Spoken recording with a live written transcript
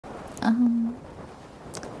Um,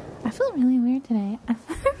 I feel really weird today.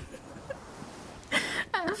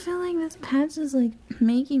 I feel like this patch is like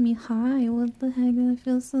making me high. What the heck? I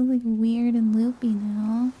feel so like weird and loopy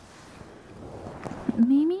now.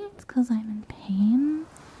 Maybe it's because I'm in pain.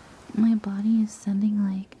 My body is sending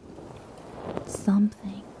like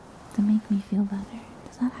something to make me feel better.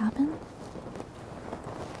 Does that happen?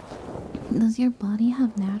 Does your body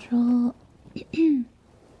have natural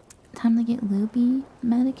time to get loopy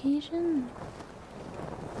medication?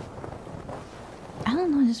 I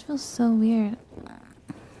don't know, it just feels so weird.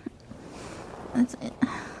 That's it.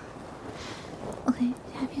 Okay,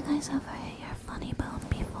 have you guys ever hit your funny bone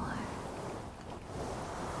before?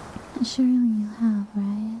 Surely you have,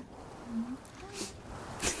 right?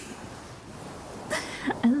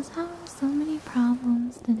 I just have so many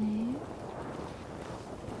problems today.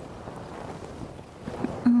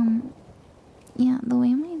 Yeah, the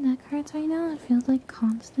way my neck hurts right now, it feels like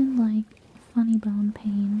constant, like, funny bone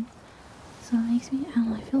pain. So it makes me, I don't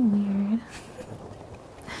know, I feel weird.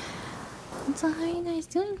 So how are you guys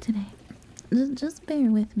doing today? Just bear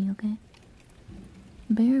with me, okay?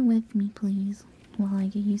 Bear with me, please, while I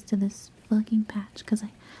get used to this fucking patch, because I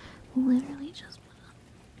literally just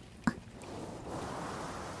put up.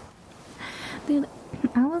 Dude,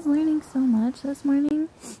 I was learning so much this morning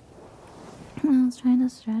when I was trying to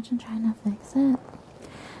stretch and trying to fix it.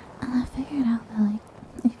 And I figured out that, like,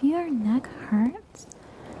 if your neck hurts,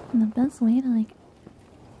 the best way to, like,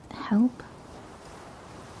 help,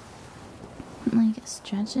 like,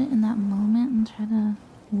 stretch it in that moment and try to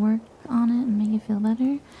work on it and make it feel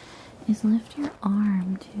better is lift your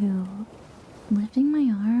arm, too. Lifting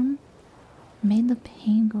my arm made the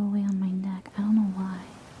pain go away on my neck. I don't know why.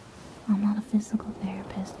 I'm not a physical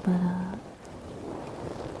therapist, but,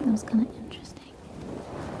 it was kind of interesting.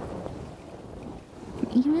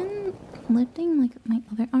 Even lifting, like, my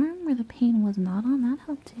other arm where the pain was not on, that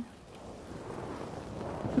helped, too.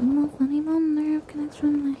 The funny bone nerve connects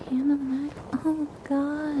from the hand to the neck. Oh,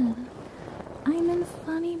 God. I'm in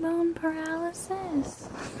funny bone paralysis.